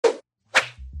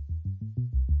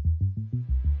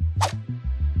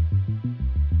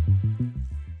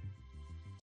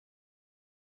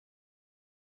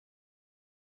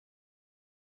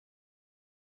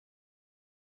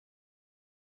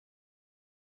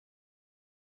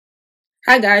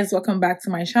Hi guys, welcome back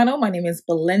to my channel. My name is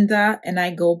Belinda and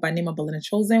I go by name of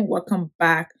BelindaChosen. Welcome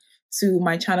back to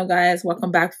my channel, guys.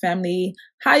 Welcome back, family.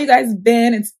 How you guys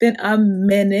been? It's been a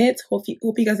minute. Hope you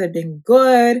guys have been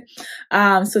good.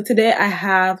 So today I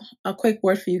have a quick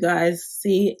word for you guys.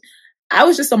 See, I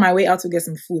was just on my way out to get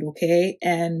some food, okay?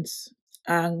 And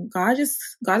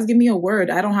God's giving me a word.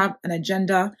 I don't have an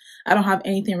agenda. I don't have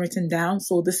anything written down.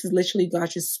 So this is literally God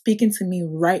just speaking to me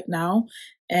right now.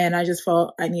 And I just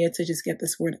felt I needed to just get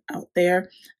this word out there.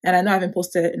 And I know I haven't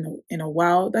posted it in a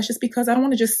while. That's just because I don't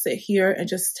want to just sit here and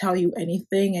just tell you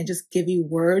anything and just give you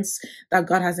words that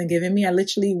God hasn't given me. I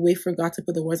literally wait for God to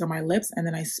put the words on my lips and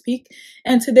then I speak.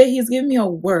 And today He's giving me a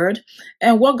word.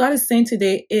 And what God is saying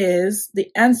today is the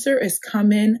answer is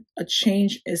coming. A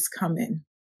change is coming.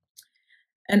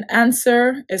 An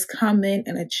answer is coming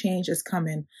and a change is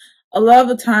coming. A lot of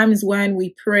the times when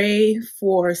we pray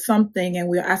for something and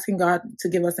we're asking God to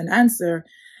give us an answer,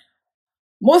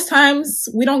 most times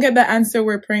we don't get the answer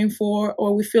we're praying for,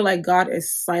 or we feel like God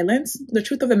is silent. The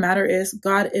truth of the matter is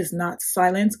God is not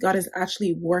silent. God is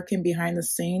actually working behind the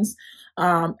scenes.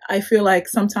 I feel like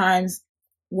sometimes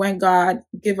when God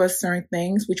give us certain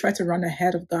things, we try to run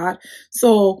ahead of God.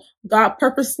 So God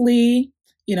purposely,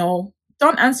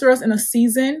 don't answer us in a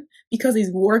season because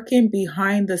He's working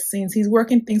behind the scenes. He's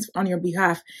working things on your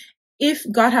behalf. If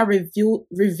God had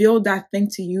revealed that thing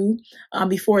to you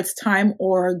before it's time,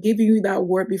 or give you that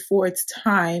word before it's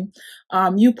time,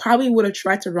 you probably would have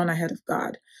tried to run ahead of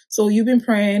God. So you've been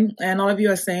praying, and all of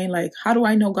you are saying, like, how do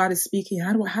I know God is speaking?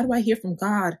 How do I hear from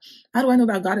God? How do I know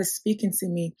that God is speaking to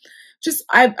me?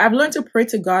 I've learned to pray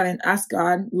to God and ask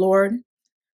God, Lord,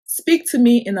 speak to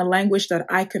me in a language that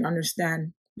I can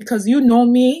understand, because you know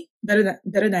me better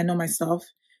than I know myself.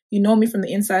 You know me from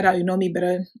the inside out. You know me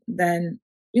better than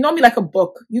you know me like a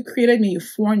book. You created me. You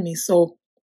formed me. So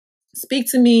speak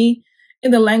to me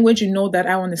in the language that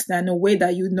I understand, a way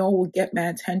that will get my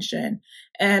attention.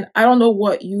 And I don't know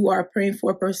what you are praying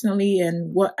for personally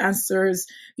and what answers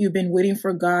you've been waiting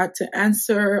for God to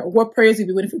answer, what prayers you've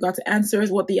been waiting for God to answer,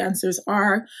 what the answers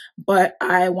are. But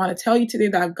I want to tell you today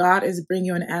that God is bringing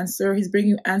you an answer. He's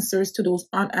bringing you answers to those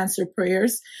unanswered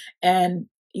prayers. And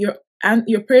your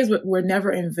prayers were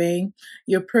never in vain.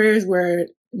 Your prayers were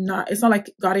not, it's not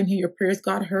like God didn't hear your prayers.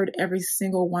 God heard every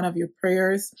single one of your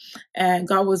prayers, and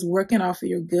God was working out for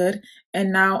your good.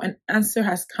 And now an answer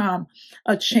has come.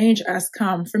 A change has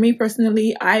come. For me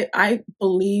personally, I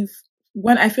believe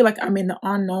when I feel like I'm in the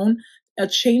unknown, a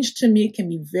change to me can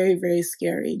be very, very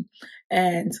scary.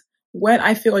 And when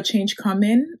I feel a change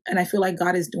coming and I feel like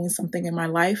God is doing something in my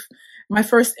life, my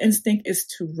first instinct is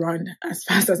to run as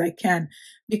fast as I can,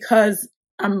 because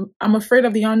I'm afraid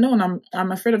of the unknown.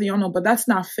 I'm afraid of the unknown, but that's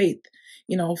not faith.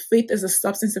 Faith is the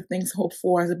substance of things hoped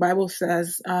for, as the Bible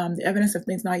says, the evidence of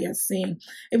things not yet seen.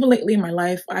 Even lately in my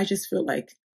life, I just feel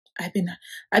like I've been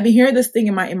hearing this thing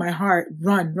in my heart,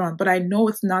 run, but I know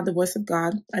it's not the voice of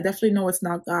God. I definitely know it's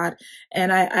not God.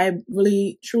 And I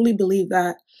really truly believe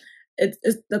that it's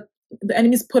the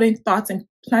enemy's putting thoughts and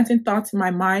planting thoughts in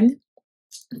my mind,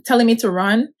 telling me to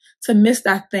run, to miss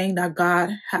that thing that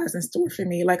God has in store for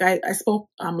me. Like I spoke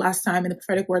last time in the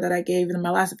prophetic word that I gave in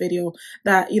my last video,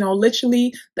 that,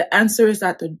 literally the answer is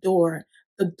at the door.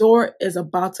 The door is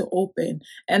about to open.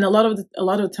 And a lot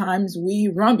of times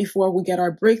we run before we get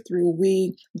our breakthrough.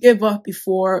 We give up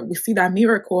before we see that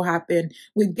miracle happen.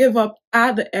 We give up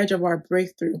at the edge of our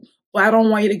breakthrough. But I don't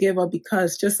want you to give up,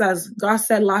 because just as God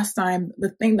said last time, the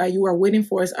thing that you are waiting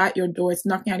for is at your door. It's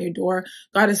knocking at your door.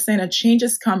 God is saying a change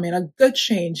is coming, a good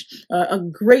change, a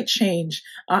great change,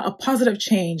 a positive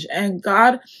change. And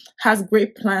God has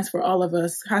great plans for all of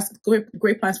us, has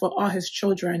great plans for all His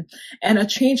children. And a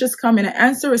change is coming. An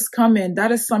answer is coming.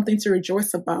 That is something to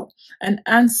rejoice about. An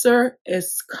answer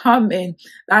is coming.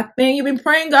 That thing you've been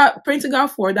praying to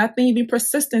God for, that thing you've been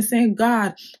persistent saying,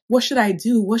 God, what should I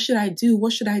do? What should I do?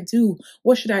 What should I do?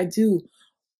 What should I do?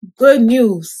 Good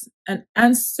news. An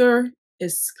answer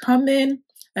is coming.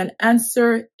 An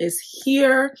answer is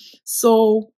here.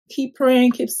 So keep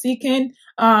praying, keep seeking.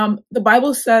 The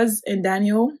Bible says in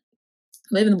Daniel, I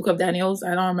live in the book of Daniel.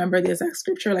 I don't remember the exact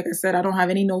scripture. Like I said, I don't have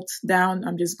any notes down.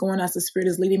 I'm just going as the Spirit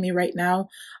is leading me right now.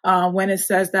 When it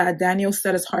says that Daniel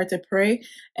set his heart to pray,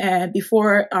 and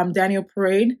before Daniel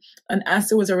prayed, an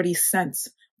answer was already sent.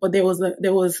 But there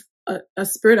was a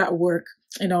spirit at work,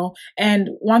 you know. And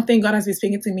one thing God has been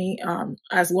speaking to me,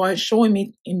 as well as showing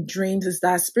me in dreams, is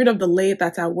that spirit of delay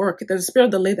that's at work. There's a spirit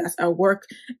of delay that's at work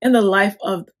in the life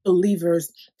of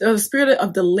believers. There's a spirit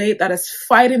of delay that is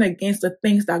fighting against the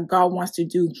things that God wants to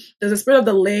do. There's a spirit of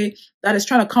delay that is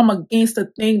trying to come against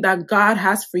the thing that God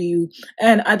has for you.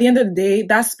 And at the end of the day,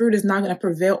 that spirit is not going to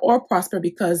prevail or prosper,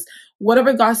 because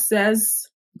whatever God says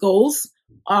goes.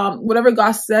 Whatever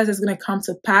God says is going to come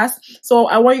to pass. So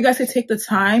I want you guys to take the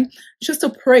time just to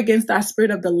pray against that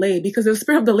spirit of delay, because there's a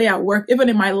spirit of delay at work. Even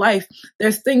in my life,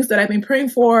 there's things that I've been praying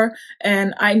for,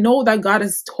 and I know that God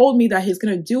has told me that he's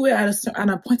going to do it at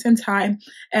a point in time.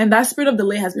 And that spirit of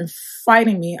delay has been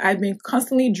fighting me. I've been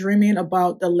constantly dreaming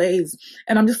about delays,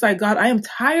 and I'm just like, God, I am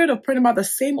tired of praying about the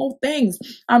same old things.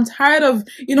 I'm tired of,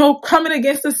 coming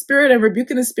against the spirit and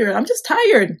rebuking the spirit. I'm just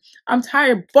tired. I'm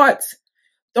tired, but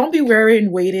don't be weary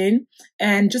in waiting,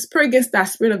 and just pray against that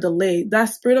spirit of delay. That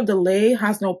spirit of delay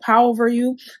has no power over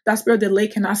you. That spirit of delay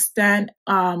cannot stand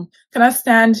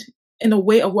in the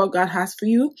way of what God has for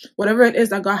you. Whatever it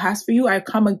is that God has for you, I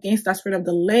come against that spirit of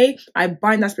delay. I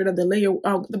bind that spirit of delay.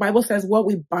 The Bible says what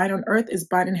we bind on earth is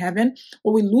bind in heaven.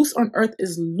 What we loose on earth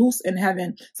is loose in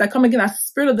heaven. So I come against that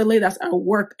spirit of delay that's at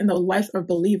work in the life of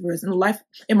believers,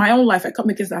 in my own life. I come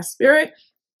against that spirit.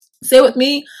 Say with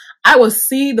me, I will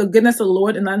see the goodness of the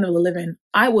Lord in the land of the living.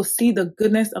 I will see the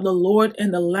goodness of the Lord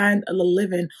in the land of the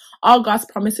living. All God's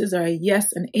promises are a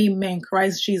yes and amen,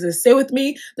 Christ Jesus. Say with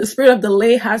me, the spirit of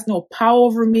delay has no power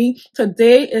over me.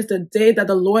 Today is the day that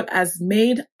the Lord has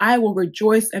made. I will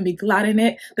rejoice and be glad in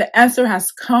it. The answer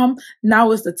has come.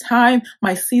 Now is the time.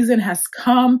 My season has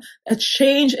come. A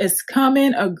change is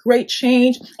coming, a great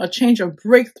change, a change of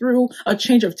breakthrough, a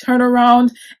change of turnaround,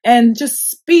 and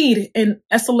just speed and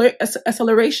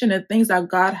acceleration and things that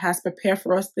God has prepared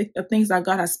for us, the things that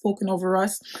God has spoken over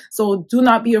us. So do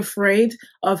not be afraid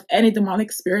of any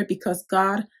demonic spirit, because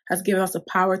God has given us the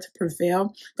power to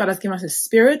prevail. God has given us his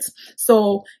spirit.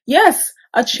 So yes,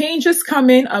 a change is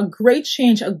coming, a great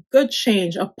change, a good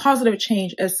change, a positive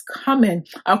change is coming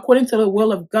according to the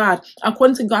will of God,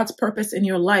 according to God's purpose in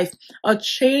your life. A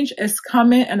change is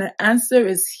coming, and the answer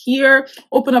is here.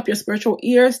 Open up your spiritual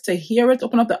ears to hear it.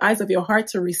 Open up the eyes of your heart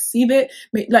to receive it.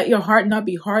 Let your heart not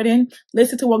be hardened.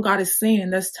 Listen to what God is saying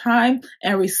in this time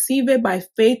and receive it by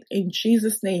faith in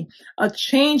Jesus' name. A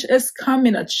change is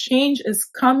coming. A change is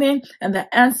coming, and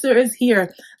the answer is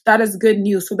here. That is good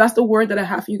news. So that's the word that I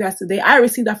have for you guys today. I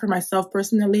received that for myself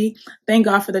personally. Thank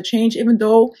God for the change. Even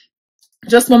though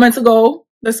just moments ago,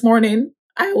 this morning,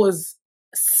 I was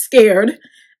scared.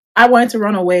 I wanted to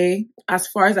run away as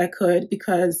far as I could,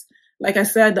 because like I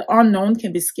said, the unknown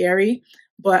can be scary.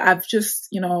 But I've just,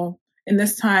 in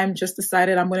this time, just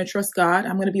decided I'm going to trust God.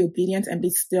 I'm going to be obedient and be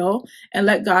still and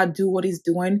let God do what he's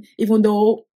doing, even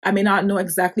though I may not know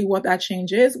exactly what that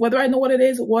change is, whether I know what it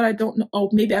is, what I don't know, or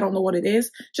maybe I don't know what it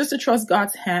is, just to trust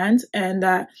God's hand, and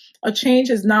that a change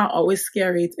is not always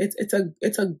scary. It's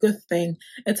a good thing.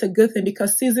 It's a good thing,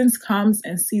 because seasons comes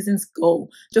and seasons go.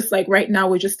 Just like right now,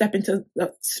 we just step into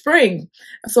the spring.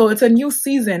 So it's a new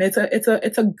season. It's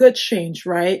a good change,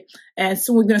 right? And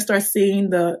soon we're going to start seeing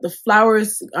the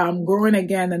flowers growing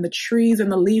again, and the trees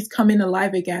and the leaves coming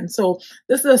alive again. So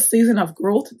this is a season of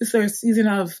growth. This is a season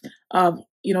of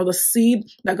the seed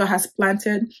that God has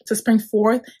planted to spring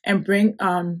forth and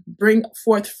bring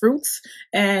forth fruits.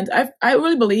 And I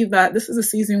really believe that this is a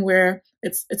season where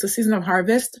it's a season of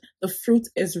harvest. The fruit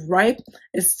is ripe.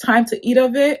 It's time to eat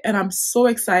of it. And I'm so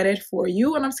excited for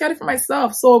you, and I'm excited for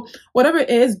myself. So whatever it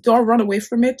is, don't run away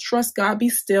from it. Trust God, be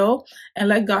still, and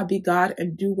let God be God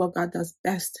and do what God does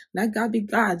best. Let God be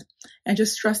God and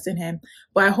just trust in him.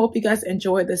 But I hope you guys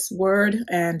enjoy this word,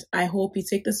 and I hope you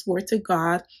take this word to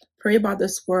God. Pray about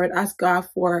this word. Ask God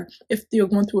for, if you're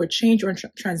going through a change or a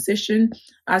transition,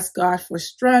 ask God for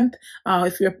strength.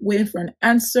 If you're waiting for an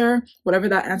answer, whatever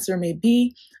that answer may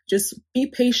be, just be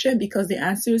patient, because the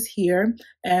answer is here,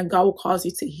 and God will cause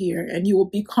you to hear, and you will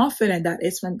be confident that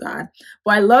it's from God.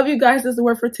 But I love you guys. That's the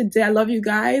word for today. I love you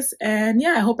guys. And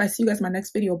yeah, I hope I see you guys in my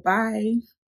next video. Bye.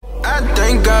 I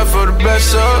thank God for the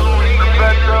best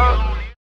up.